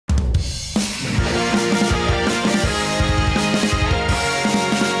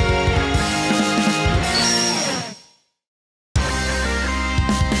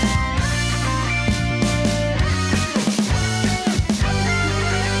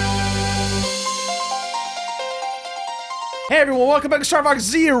Hey everyone, welcome back to Star Fox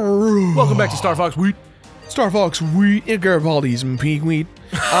Zero. Welcome back to Star Fox Wheat. Star Fox Wheat and Garibaldi's and Pink Wheat.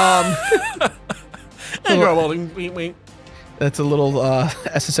 That's a little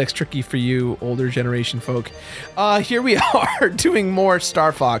SSX tricky for you older generation folk. Here we are doing more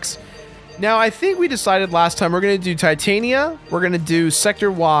Star Fox. Now I think we decided last time we're gonna do Titania, we're gonna do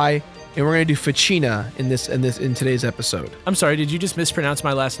Sector Y, and we're gonna do Faciane in today's episode. I'm sorry, did you just mispronounce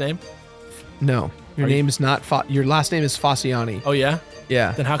my last name? No, your name is not. Your last name is Faciane. Oh yeah?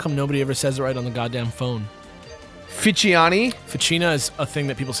 Yeah. Then how come nobody ever says it right on the goddamn phone? Faciane. Faciane is a thing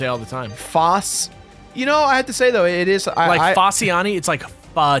that people say all the time. You know, I have to say though, it is like Faciane. It's like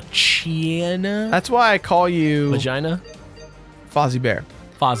Faciane. That's why I call you Vagina. Fozzie Bear.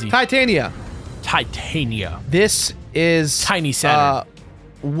 Fozzie. Titania. Titania. This is Tiny Saturn.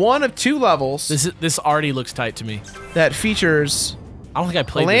 One of two levels. This already looks tight to me. That features. I don't think I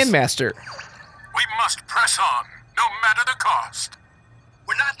played Landmaster. We must press on, no matter the cost.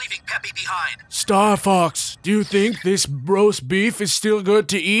 We're not leaving Peppy behind. Star Fox, do you think this roast beef is still good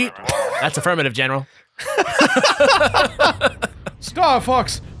to eat? That's affirmative, General. Star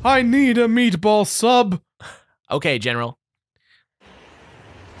Fox, I need a meatball sub. Okay, General.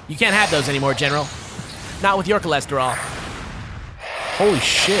 You can't have those anymore, General. Not with your cholesterol. Holy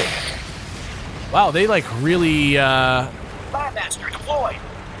shit. Wow, they like really, Landmaster deployed.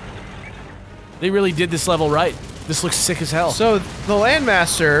 they really did this level right. This looks sick as hell. So the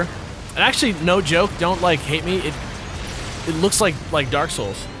Landmaster. And actually, no joke, don't like hate me. It looks like Dark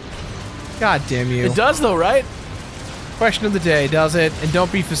Souls. God damn you. It does though, right? Question of the day, does it? And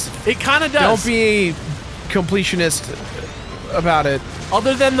don't be It kind of does. Don't be completionist about it.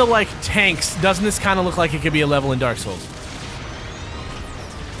 Other than the like tanks, doesn't this kind of look like it could be a level in Dark Souls?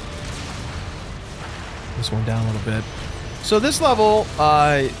 This one down a little bit. So this level,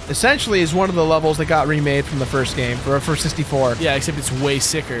 essentially is one of the levels that got remade from the first game, for 64. Yeah, except it's way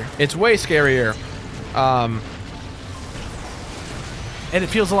sicker. It's way scarier. And it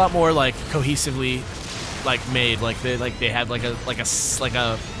feels a lot more like cohesively like made. Like they had like a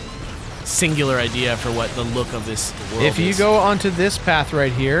singular idea for what the look of this world If you is. go onto this path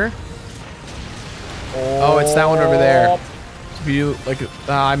right here. Oh, it's that one over there. If you like,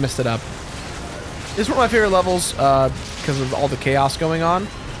 I messed it up. This is one of my favorite levels because of all the chaos going on.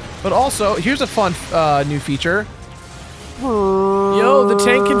 But also, here's a fun new feature. Yo, the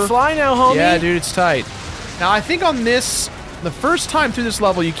tank can fly now, homie. Yeah, dude, it's tight. Now, I think on this, the first time through this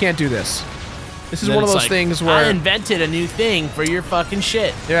level, you can't do this. This is one of those things where I invented a new thing for your fucking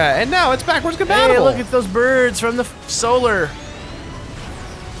shit. Yeah, and now it's backwards compatible. Hey, look at those birds from the solar.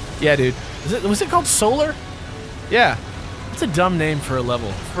 Yeah, dude. Was it called Solar? Yeah. It's a dumb name for a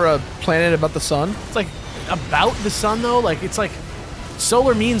level. For a planet about the sun? It's like about the sun though. Like it's like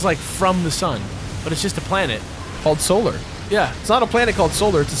solar means like from the sun, but it's just a planet called Solar. Yeah. It's not a planet called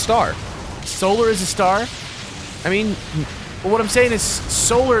Solar, it's a star. Solar is a star? I mean, well, what I'm saying is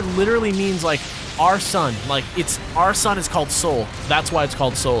solar literally means like our sun. Like our sun is called Sol. That's why it's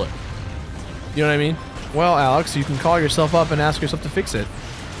called solar. You know what I mean? Well, Alex, you can call yourself up and ask yourself to fix it.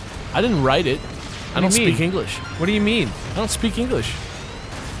 I didn't write it. I don't speak English. What do you mean? I don't speak English.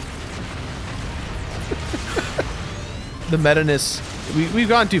 The meta-ness, we've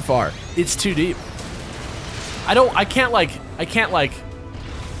gone too far. It's too deep. I can't like, I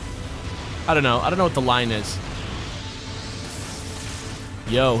don't know what the line is.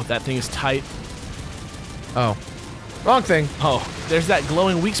 Yo, that thing is tight. Oh. Wrong thing. Oh, there's that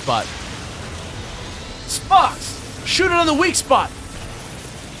glowing weak spot. Fox! Shoot it on the weak spot!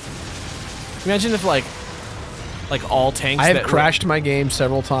 Imagine if like all tanks. I have crashed my game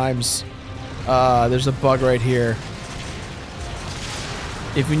several times. There's a bug right here.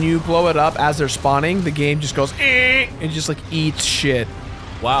 If when you blow it up as they're spawning, the game just goes and just like eats shit.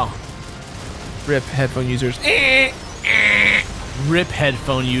 Wow. Rip headphone users. Rip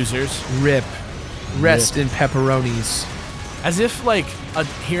headphone users. Rip. Rest in pepperonis. As if like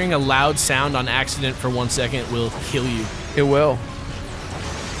hearing a loud sound on accident for 1 second will kill you. It will.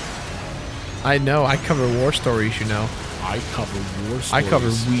 I know. I cover war stories, you know. I cover war stories. I cover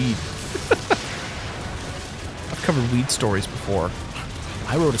weed. I've covered weed stories before.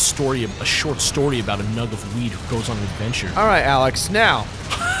 I wrote a short story about a nug of weed who goes on an adventure. All right, Alex. Now,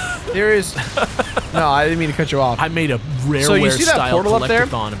 there is. No, I didn't mean to cut you off. I made a rareware so you see that style portal up there?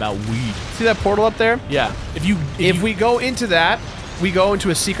 collectathon about weed. See that portal up there? Yeah. If we go into that, we go into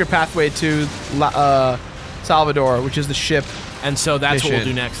a secret pathway to Salvador, which is the ship. And so that's mission. what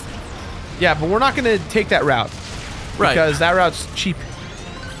we'll do next. Yeah, but we're not going to take that route. Right. Because that route's cheap.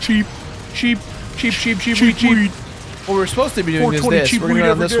 Cheap. What we're supposed to be doing is this. We're going to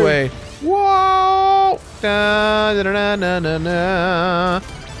go this way. Whoa! Wow. Da, da, da, da, da, da.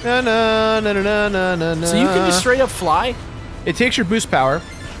 Da, da, da, da, da, da, da. So you can just straight up fly? It takes your boost power.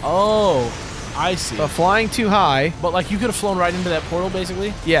 Oh, I see. But flying too high. But like you could have flown right into that portal,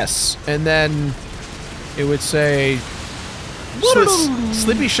 basically? Yes. And then it would say...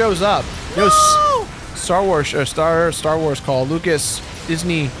 Slippy shows up. You know, Star Wars, or Star Wars call. Lucas,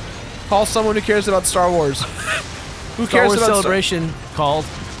 Disney, call someone who cares about Star Wars. Who Star cares Wars about Celebration called.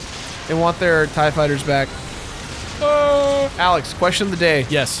 They want their TIE fighters back. Alex, question of the day.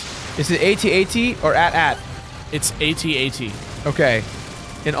 Yes. Is it AT-AT or AT-AT? It's AT-AT. Okay.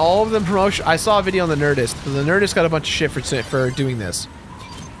 In all of the promotion, I saw a video on the Nerdist. The Nerdist got a bunch of shit for doing this.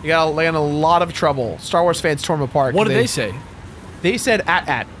 They got in a lot of trouble. Star Wars fans tore them apart. What did they say? They said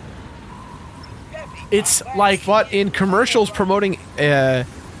AT-AT. It's like... But in commercials promoting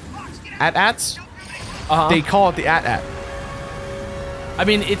AT-ATs, they call it the AT-AT. I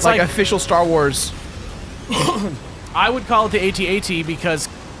mean, it's like official Star Wars. I would call it the AT-AT because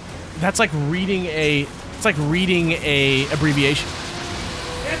that's like reading a... It's like reading a abbreviation.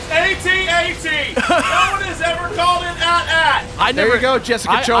 It's AT-AT! No one has ever called it AT-AT! There you go,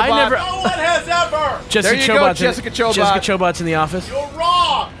 Jessica Chobot. No one has ever! There you go, Jessica Chobot. Jessica Chobot's in the office. You're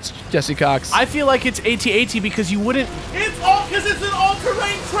wrong! Jesse Cox. I feel like it's AT-AT because you wouldn't... It's all because it's an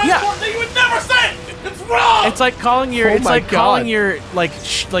all-terrain transport that you would never say! It's wrong! It's like calling your... Oh it's my like God. calling your,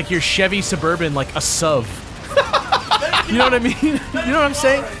 like your Chevy Suburban, like a SUV. You know what I mean? You know what I'm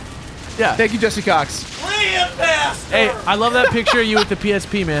saying? Yeah. Thank you, Jesse Cox. Free him, bastard! Hey, I love that picture of you with the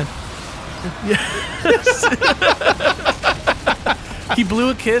PSP, man. Yes. He blew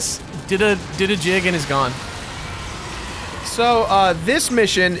a kiss, did a jig, and is gone. So, this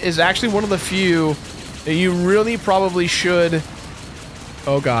mission is actually one of the few that you really probably should...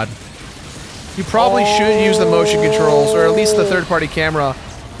 Oh, God. You probably should use the motion controls, or at least the third-party camera,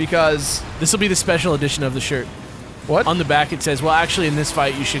 because... This will be the special edition of the shirt. What? On the back it says, well, actually, in this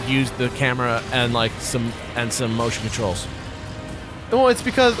fight, you should use the camera and, like, some motion controls. Well, it's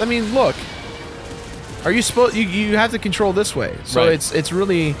because, I mean, look. Are you supposed... You have to control this way. So Right. it's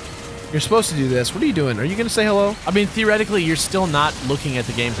really... You're supposed to do this. What are you doing? Are you going to say hello? I mean, theoretically, you're still not looking at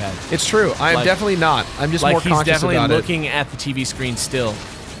the gamepad. It's true. I am Like- definitely not. I'm just Like, more he's conscious definitely about it. looking at the TV screen still.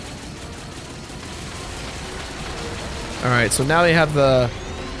 Alright, so now they have the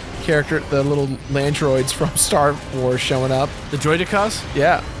the little landroids from Star Wars showing up. The Droidicas?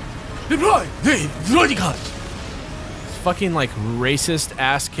 Yeah. Droidicas! Fucking, like,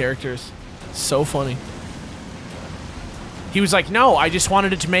 racist-ass characters. So funny. He was like, no, I just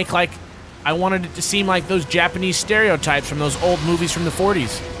wanted it to make, like... I wanted it to seem like those Japanese stereotypes from those old movies from the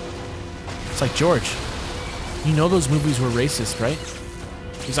 40s. It's like, George, you know those movies were racist, right?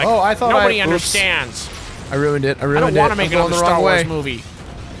 He's like, Oh, I thought nobody oops. understands. I ruined it. I I ruined don't it. want to make I'm going another the Star wrong Wars way. movie.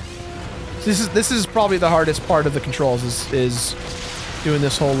 This is probably the hardest part of the controls is doing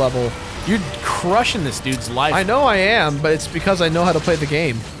this whole level. You're crushing this dude's life. I know I am, but it's because I know how to play the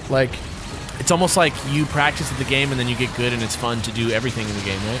game. Like, It's almost like you practice at the game and then you get good and it's fun to do everything in the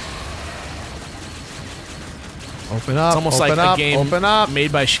game, right? open up. It's almost open like up, a game open up.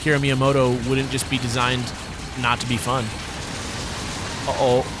 made by Shigeru Miyamoto wouldn't just be designed not to be fun.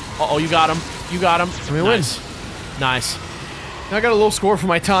 Uh-oh. Uh-oh, you got him. You got him. We nice. Nice. I got a low score for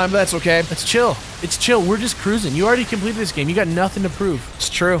my time, but that's okay. It's chill. It's chill. We're just cruising. You already completed this game. You got nothing to prove. It's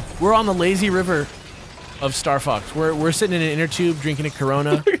true. We're on the lazy river of Star Fox. We're sitting in an inner tube drinking a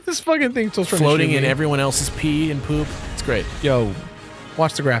Corona, Look at this fucking thing still floating in everyone else's pee and poop. It's great. Yo,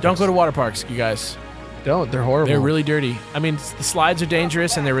 watch the graphics. Don't go to water parks, you guys. Don't. They're horrible. They're really dirty. I mean, the slides are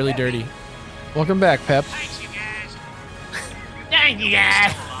dangerous and they're really dirty. Welcome back, Pep. Thanks, you guys. Thank you,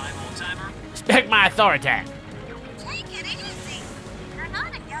 guys. Respect my authority. Take it easy. You're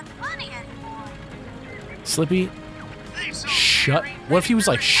not a young bunny anymore. Slippy, shut. What if he was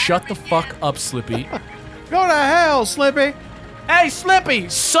like, shut the fuck up, Slippy? Go to hell, Slippy. Hey, Slippy,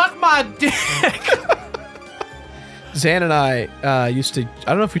 suck my dick. Zan and I used to... I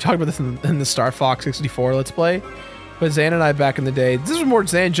don't know if we talked about this in the Star Fox 64 Let's Play, but Zan and I back in the day... This was more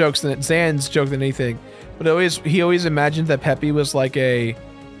Zan's joke than anything. But he always imagined that Peppy was like a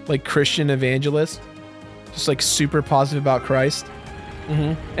Christian evangelist. Just like super positive about Christ.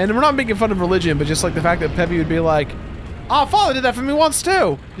 Mm-hmm. And we're not making fun of religion, but just like the fact that Peppy would be like, "Oh, Father did that for me once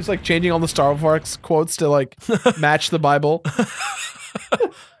too." Just like changing all the Star Wars quotes to like match the Bible.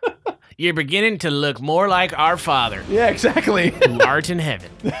 You're beginning to look more like our Father, Yeah, exactly. who art in heaven.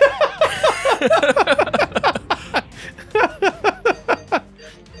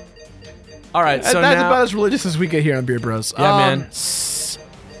 All right, so That's now, about as religious as we get here on Beer Bros. yeah, man,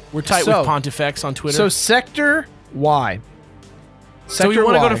 we're tight so- with Pontifex on Twitter. So Sector Y. So we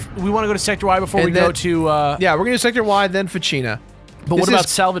want to go to Sector Y before we go to. Yeah, we're gonna do Sector Y, then Faciane. But what about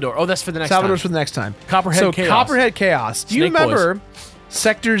Salvador? Oh, that's for the next time. Salvador's for the next time. Copperhead Chaos. Copperhead Chaos. Do you remember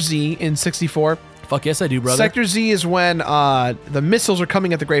Sector Z in 64? Fuck yes, I do, brother. Sector Z is when the missiles are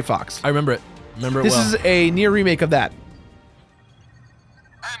coming at the Grey Fox. I remember it. This is a near remake of that.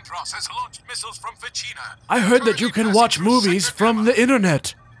 Andros has launched missiles from Faciane. I heard that you can watch movies from the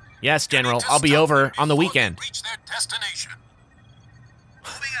internet. Yes, General. I'll be over on the weekend. Reach their destination.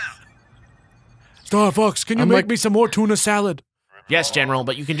 Moving out. Star Fox, can you make me some more tuna salad? Yes, General,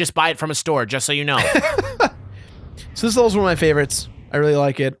 but you can just buy it from a store, just so you know. So this level's one of my favorites. I really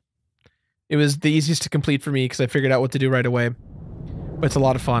like it. It was the easiest to complete for me because I figured out what to do right away. But it's a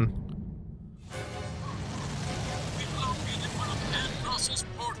lot of fun. We've located one of Andros's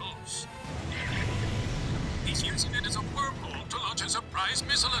portals. He's using it as a wormhole to launch a surprise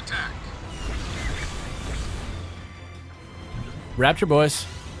missile attack. Raptor boys.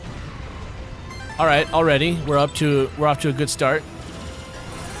 All right, already we're off to a good start.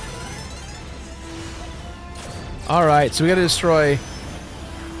 All right, so we got to destroy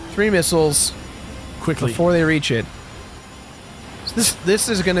 3 missiles Quickly before they reach it. So this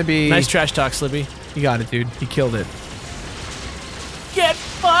is going to be nice trash talk, Slippy. You got it, dude. He killed it. Get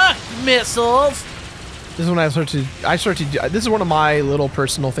fucked, missiles. This is when I start to do. This is one of my little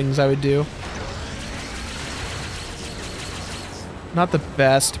personal things I would do. Not the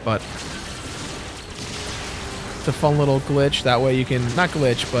best, but it's a fun little glitch. That way you can not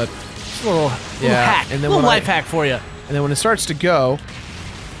glitch, but a little hack. And then little life hack for you. And then when it starts to go,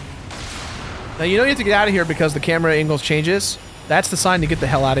 now you know you have to get out of here because the camera angles changes. That's the sign to get the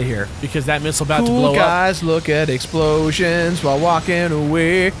hell out of here. Because that missile about to blow Cool up. guys look at explosions while walking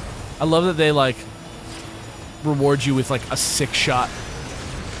away. I love that they like reward you with like a sick shot.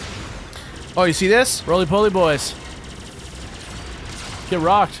 Oh, you see this? Roly poly boys. Get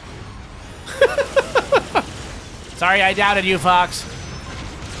rocked. Sorry I doubted you, Fox.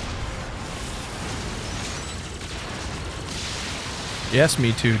 Yes,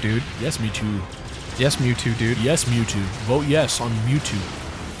 me too, dude. Yes, me too. Yes, Mewtwo, dude. Yes, Mewtwo. Vote yes on Mewtwo.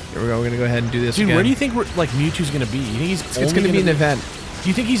 Here we go. We're gonna go ahead and do this Dude, again. where do you think like Mewtwo's gonna be? You think It's gonna be an event. Do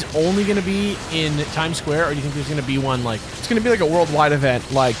you think he's only gonna be in Times Square, or do you think there's gonna be one like... It's gonna be like a worldwide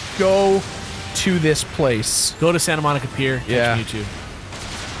event. Like, go to this place. Go to Santa Monica Pier, catch Yeah. Mewtwo.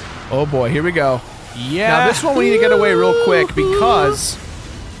 Oh boy, here we go. Yeah. Now this one we need to get away real quick because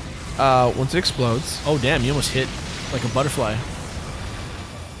once it explodes. Oh damn, you almost hit like a butterfly.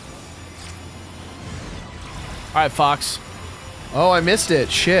 Alright, Fox. Oh, I missed it.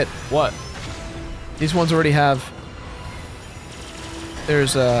 Shit. What? These ones already have.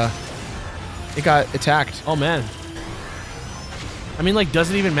 There's it got attacked. Oh man. I mean, like, does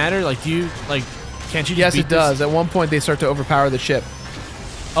it even matter? Like, do you like? Can't you? Just Yes, beat it does. At one point, they start to overpower the ship.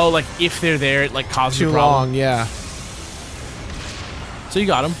 Oh, like if they're there, it like causes Too a problem. long, yeah. So you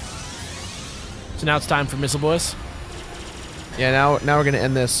got him. So now it's time for Missile Boys. Yeah. Now we're gonna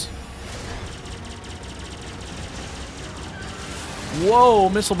end this. Whoa,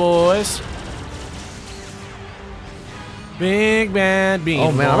 Missile Boys. Big bad beetle.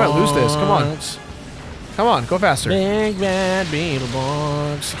 Oh man, I'm gonna lose this. Come on. Come on, go faster. Big bad beetle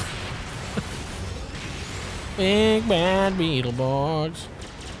bugs. Big bad beetle bugs.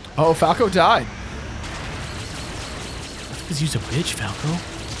 Oh, Falco died. Because you's a bitch, Falco.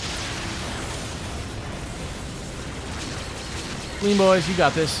 Clean boys, you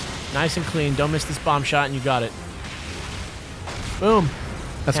got this. Nice and clean. Don't miss this bomb shot, and you got it. Boom.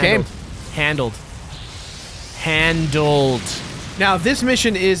 That's Handled. game. Handled. Handled. Now this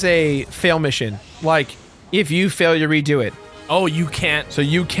mission is a fail mission. Like, if you fail, you redo it. Oh, you can't. So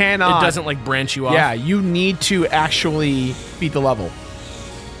you cannot. It doesn't like branch you off. Yeah, you need to actually beat the level.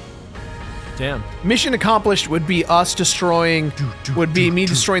 Damn. Mission accomplished would be us destroying. Would be me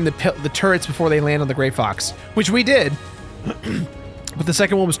destroying the turrets before they land on the Grey Fox, which we did. But the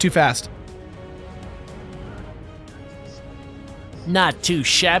second one was too fast. Not too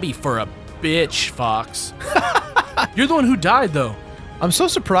shabby for a bitch, Fox. You're the one who died, though. I'm so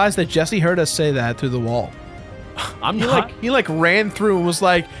surprised that Jesse heard us say that through the wall. He like ran through and was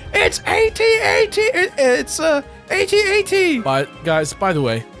like, "It's AT-AT, it's AT-AT." But guys, by the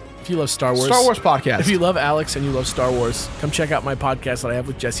way, if you love Star Wars podcast. If you love Alex and you love Star Wars, come check out my podcast that I have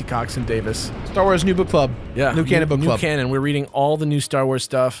with Jesse Cox and Davis. Star Wars New Book Club. Yeah, New Canon Book Club. New Canon. We're reading all the new Star Wars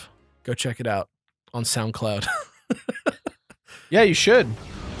stuff. Go check it out on SoundCloud. Yeah, you should.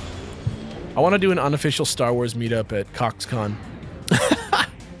 I want to do an unofficial Star Wars meetup at CoxCon.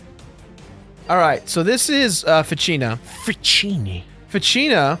 All right, so this is Faciane.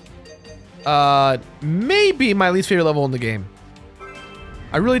 Faciane may be my least favorite level in the game.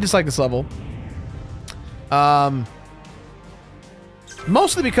 I really dislike this level.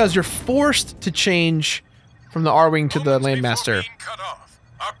 Mostly because you're forced to change from the Arwing to the Landmaster. Cut off.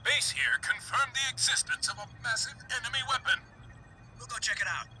 Our base here confirmed the existence of a massive enemy weapon. We'll go check it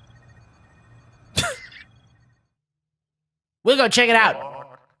out. We'll go check it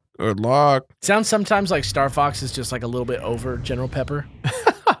out. Good luck. Sounds sometimes like Star Fox is just like a little bit over General Pepper.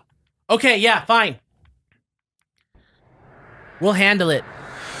 Okay, yeah, fine. We'll handle it.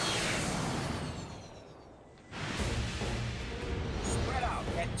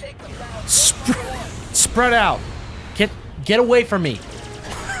 Spread out. Get away from me.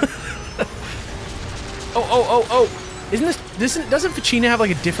 Oh. Doesn't Faciane have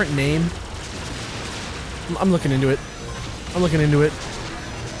like a different name? I'm looking into it.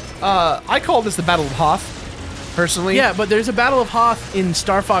 I call this the Battle of Hoth, personally. Yeah, but there's a Battle of Hoth in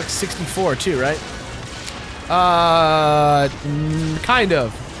Star Fox 64 too, right? Kind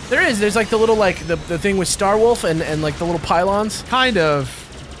of. There is. There's like the little like the thing with Star Wolf and like the little pylons. Kind of.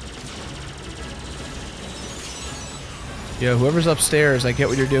 Yo, whoever's upstairs, I get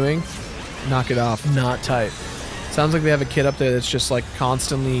what you're doing. Knock it off. Not tight. Sounds like they have a kid up there that's just like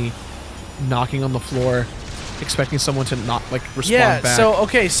constantly knocking on the floor, expecting someone to not like respond back.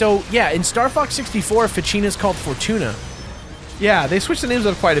 So in Star Fox 64, Faciane is called Fortuna. Yeah, they switched the names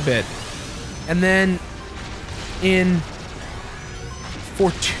up quite a bit. And then in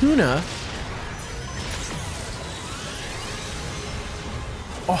Fortuna,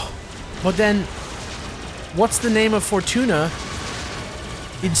 but then what's the name of Fortuna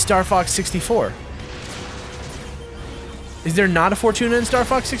in Star Fox 64? Is there not a Fortuna in Star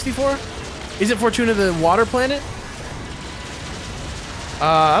Fox 64? Is it Fortuna the water planet?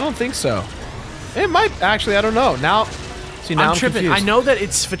 I don't think so. It might actually. I don't know. Now, see, now I'm tripping. confused. I know that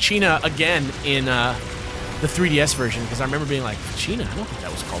it's Faciane again in the 3DS version because I remember being like, Faciane? I don't think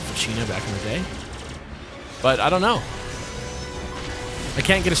that was called Faciane back in the day. But I don't know. I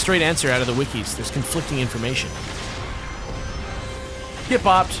can't get a straight answer out of the wikis. There's conflicting information. Get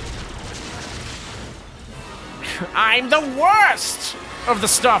bopped. I'm the worst of the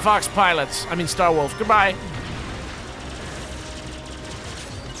Star Fox pilots. I mean, Star Wolf. Goodbye.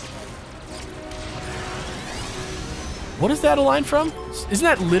 What is that a line from? Isn't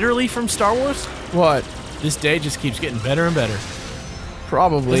that literally from Star Wars? What? This day just keeps getting better and better.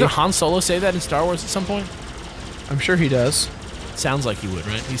 Probably. Doesn't Han Solo say that in Star Wars at some point? I'm sure he does. Sounds like he would,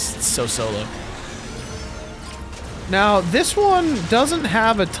 right? He's so solo. Now, this one doesn't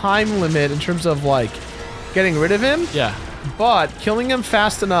have a time limit in terms of, like, getting rid of him. Yeah. But killing him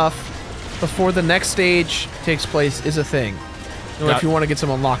fast enough before the next stage takes place is a thing. Or if you want to get some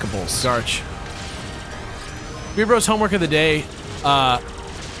unlockables. Garch. Beer Bros homework of the day.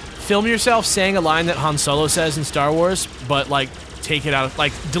 Film yourself saying a line that Han Solo says in Star Wars, but, like, take it out.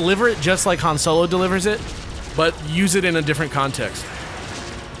 Like, deliver it just like Han Solo delivers it, but use it in a different context.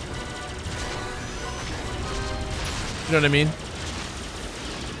 You know what I mean?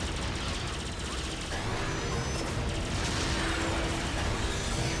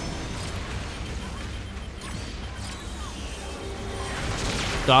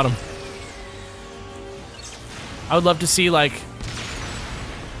 Got him. I would love to see, like,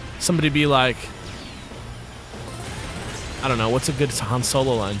 somebody be like, I don't know, what's a good Han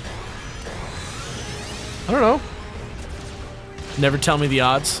Solo line? I don't know. Never tell me the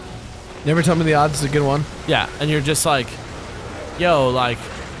odds. Never tell me the odds is a good one. Yeah, and you're just like, yo, like,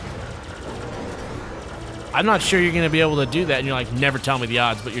 I'm not sure you're going to be able to do that. And you're like, never tell me the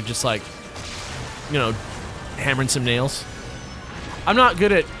odds, but you're just like, you know, hammering some nails. I'm not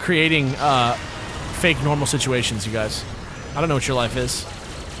good at creating fake normal situations, you guys. I don't know what your life is.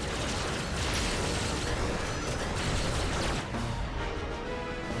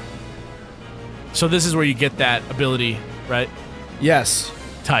 So this is where you get that ability, right? Yes.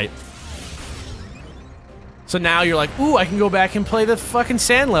 Tight. So now you're like, ooh, I can go back and play the fucking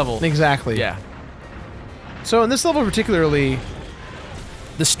sand level. Exactly. Yeah. So in this level particularly,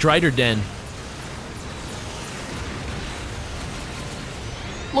 the Strider Den.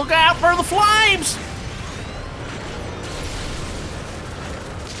 Look out for the flames!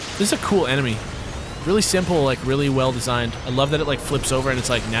 This is a cool enemy. Really simple, like really well designed. I love that it like flips over and it's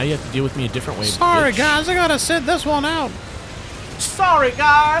like, now you have to deal with me a different way. sorry bitch. guys, I gotta sit this one out. Sorry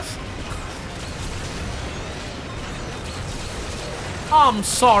guys! I'm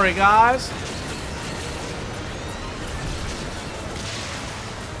sorry guys.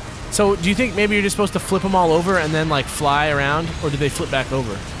 So, do you think maybe you're just supposed to flip them all over and then, like, fly around? Or do they flip back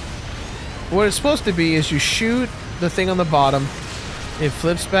over? What it's supposed to be is you shoot the thing on the bottom, it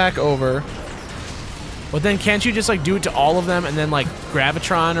flips back over, But then can't you just like do it to all of them and then like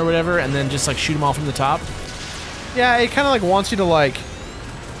gravitron or whatever and then just like shoot them all from the top? Yeah, it kind of like wants you to like...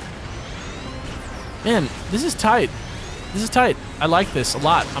 Man, this is tight. This is tight. I like this a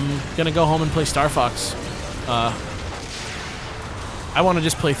lot. I'm gonna go home and play Star Fox. I want to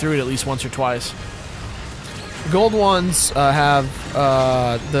just play through it at least once or twice. Gold ones have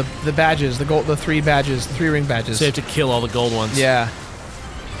the badges, the 3 badges, the 3 ring badges. So you have to kill all the gold ones. Yeah.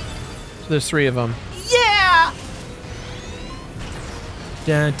 So there's 3 of them. Yeah!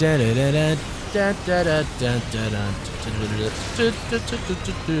 Dun, dun, dun, dun, dun, dun, dun, dun, dun,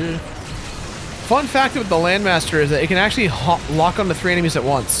 dun. Fun fact with the Landmaster is that it can actually lock onto 3 enemies at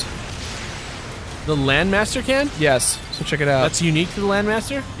once. The Landmaster can? Yes, so check it out. That's unique to the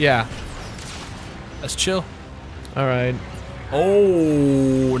Landmaster? Yeah. That's chill. Alright.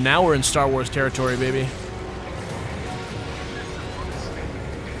 Oh, now we're in Star Wars territory, baby.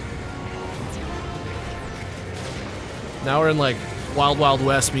 Now we're in like Wild Wild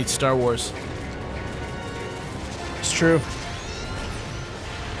West meets Star Wars. It's true.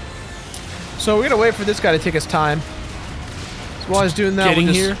 So we're gonna wait for this guy to take his time. So while he's doing that, Getting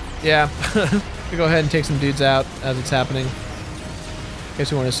we'll here? Yeah. We'll go ahead and take some dudes out as it's happening. In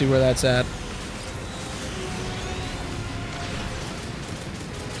case we want to see where that's at.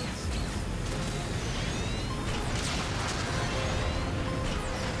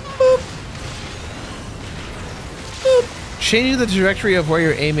 Changing the trajectory of where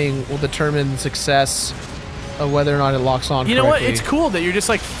you're aiming will determine success of whether or not it locks on You know what? correctly. It's cool that you're just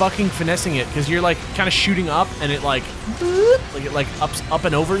like fucking finessing it because you're like kind of shooting up and it like it ups up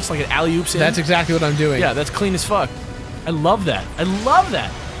and over. It's like it alley-oops in. That's exactly what I'm doing. Yeah, that's clean as fuck. I love that. I love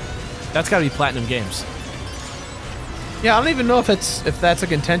that. That's got to be Platinum Games. Yeah, I don't even know if that's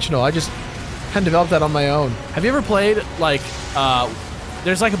like intentional. I just kind of developed that on my own. Have you ever played like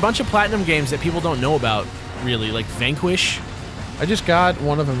there's like a bunch of Platinum games that people don't know about really, like Vanquish. I just got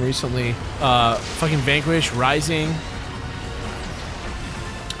one of them recently. Fucking Vanquish, Rising.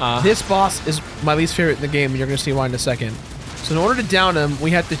 This boss is my least favorite in the game, and you're going to see why in a second. So in order to down him, we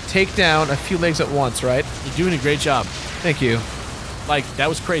have to take down a few legs at once, right? You're doing a great job. Thank you. Like, that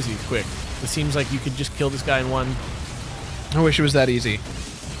was crazy quick. It seems like you could just kill this guy in one. I wish it was that easy.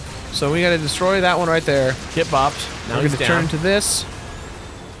 So we got to destroy that one right there. Hit bopped. Now We're he's going to down. turn to this.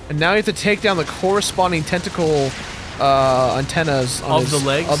 And now you have to take down the corresponding tentacle antennas on Of the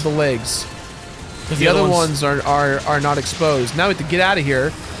legs? Of the legs. 'Cause The other ones are not exposed. Now we have to get out of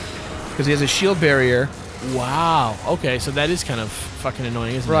here because he has a shield barrier. Wow. Okay, so that is kind of fucking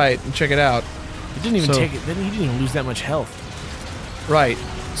annoying, isn't Right, and check it out. it? It didn't even take it. He didn't even lose that much health. Right.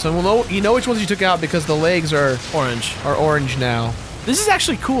 So we'll know, you know which ones you took out because the legs are orange now. This is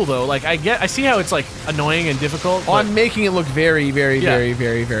actually cool though. Like I see how it's like annoying and difficult. Oh, I'm making it look very, very, Yeah. very,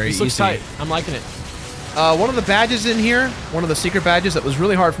 very, very this easy. looks tight. I'm liking it. One of the badges in here, one of the secret badges that was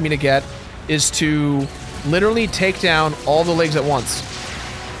really hard for me to get, is to literally take down all the legs at once.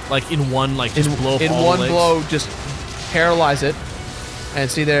 Like in one, like just blow up in all one the legs. blow, just paralyze it. And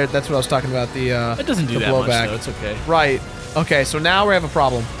see there, that's what I was talking about. The It doesn't do the that much blowback. though. It's okay. Right. Okay, so now we have a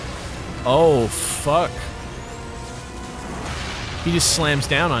problem. Oh fuck. He just slams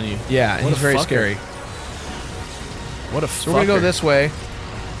down on you. Yeah, and What he's a very fucker. scary. What a So we're gonna go this way.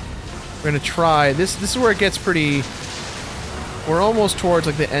 We're gonna try this. This is where it gets pretty. We're almost towards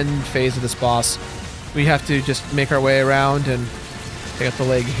like the end phase of this boss. We have to just make our way around and take out the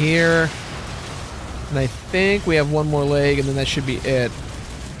leg here. And I think we have one more leg, and then that should be it.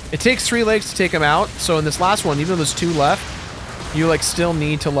 It takes 3 legs to take him out. So in this last one, even though there's 2 left, you like still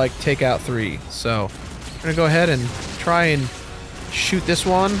need to like take out 3. So we're gonna go ahead and try and shoot this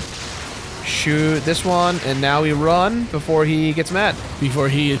one. Shoot this one, and now we run before he gets mad. Before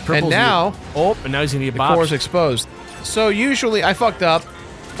he purples And now, and now he's gonna get the bopped. core is exposed. So usually, I fucked up,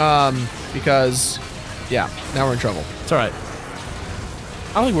 because, yeah, now we're in trouble. It's alright.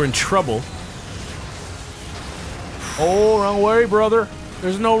 I don't think we're in trouble. Oh, wrong way, brother.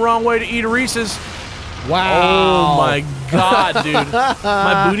 There's no wrong way to eat a Reese's. Wow. Oh my god, dude.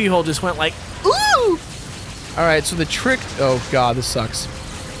 My booty hole just went like, ooh! All right, so the trick. Oh god, this sucks.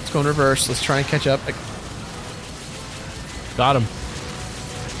 Let's go in reverse. Let's try and catch up. Got him.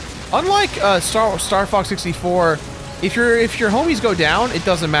 Unlike Star Fox 64, if your homies go down, it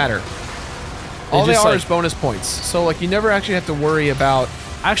doesn't matter. All they just, are like- is bonus points. So like you never actually have to worry about.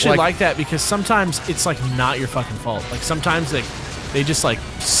 I actually like that because sometimes it's like not your fucking fault. Like sometimes they just like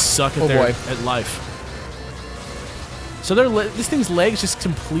suck at Oh, boy. at life. So this thing's legs just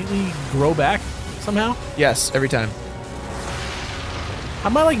completely grow back somehow. Yes, every time.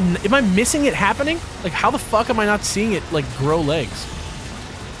 Am I missing it happening? Like how the fuck am I not seeing it like grow legs?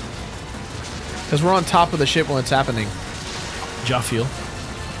 Because we're on top of the ship when it's happening. Jaffiel.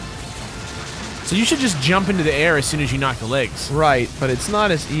 So you should just jump into the air as soon as you knock the legs. Right, but it's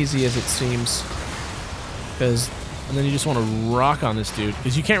not as easy as it seems. Because... And then you just want to rock on this dude.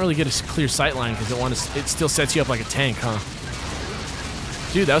 Because you can't really get a clear sight line because it still sets you up like a tank, huh?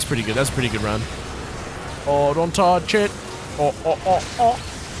 Dude, that was pretty good. That's a pretty good run. Oh, don't touch it. Oh, oh, oh, oh.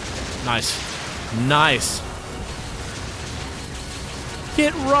 Nice. Nice.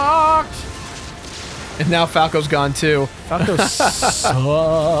 Get rocked. And now Falco's gone too. Falco sucks.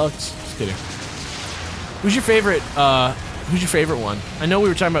 Just kidding. Who's your favorite one? I know we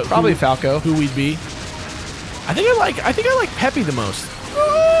were talking about Probably Falco. Who we'd be. I think I like Peppy the most.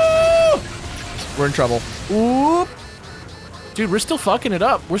 Ooh! We're in trouble. Oop. Dude, we're still fucking it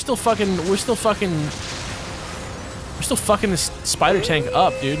up. We're still fucking this spider tank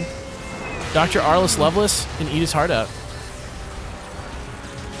up, dude. Dr. Arliss Lovelace can eat his heart out.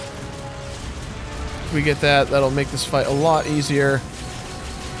 If we get that, that'll make this fight a lot easier.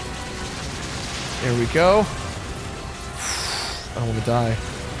 There we go. I don't want to die.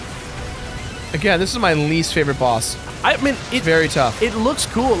 Again, this is my least favorite boss. I mean, it's very tough. It looks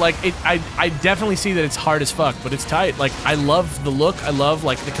cool. Like, I definitely see that it's hard as fuck, but it's tight. Like, I love the look. I love,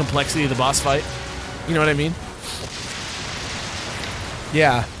 like, the complexity of the boss fight. You know what I mean?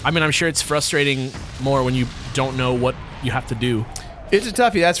 Yeah. I mean, I'm sure it's frustrating more when you don't know what you have to do. It's a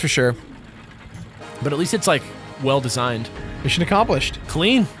toughie, that's for sure. But at least it's, like, well designed. Mission accomplished.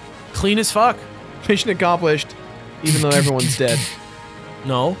 Clean. Clean as fuck. Mission accomplished, even though everyone's dead.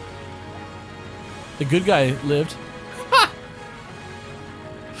 No. The good guy lived.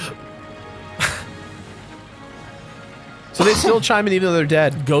 So they still chime in even though they're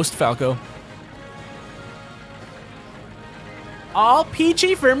dead. Ghost Falco. All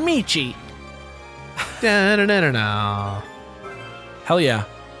peachy for Michi. Da-da-da-da-da. Hell yeah.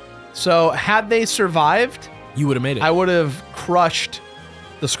 So had they survived, You would have made it. I would have crushed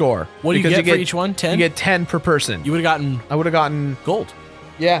the score. What do you Because get for each one? 10? You get 10 per person. You would have gotten I would have gotten... gold.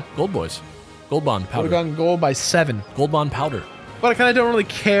 Yeah. Gold boys. Gold bond I would powder. have gotten gold by 7. Gold bond powder. But I kind of don't really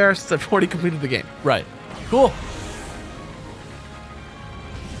care since I've already completed the game. Right. Cool.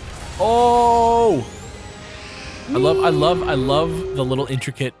 Oh! I love the little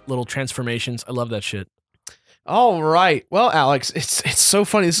intricate little transformations. I love that shit. All right. Well, Alex, it's so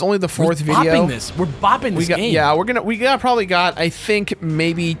funny. This is only the 4th video. We're bopping this game. Yeah, we probably got, I think,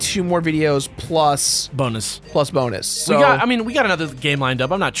 maybe 2 more videos plus bonus. So we got another game lined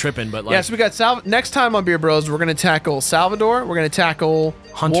up. I'm not tripping, but like, yeah, so we got next time on Beer Bros, we're gonna tackle Salvador. We're gonna tackle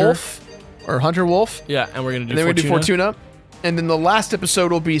Hunter Wolf or Hunter Wolf. Yeah, and we're gonna do. And then we're gonna do Fortuna. And then the last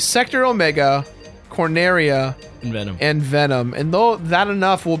episode will be Sector Omega, Corneria, and Venom. And though that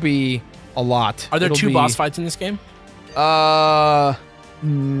enough will be a lot. Are there 2 boss fights in this game? Kind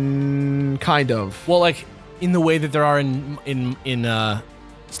of. Well, like in the way that there are in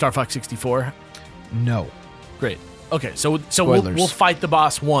Star Fox 64. No. Great. Okay, so Spoilers. we'll fight the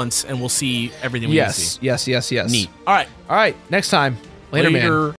boss once and we'll see everything we need to see. Yes. Neat. All right. Next time. Later, man.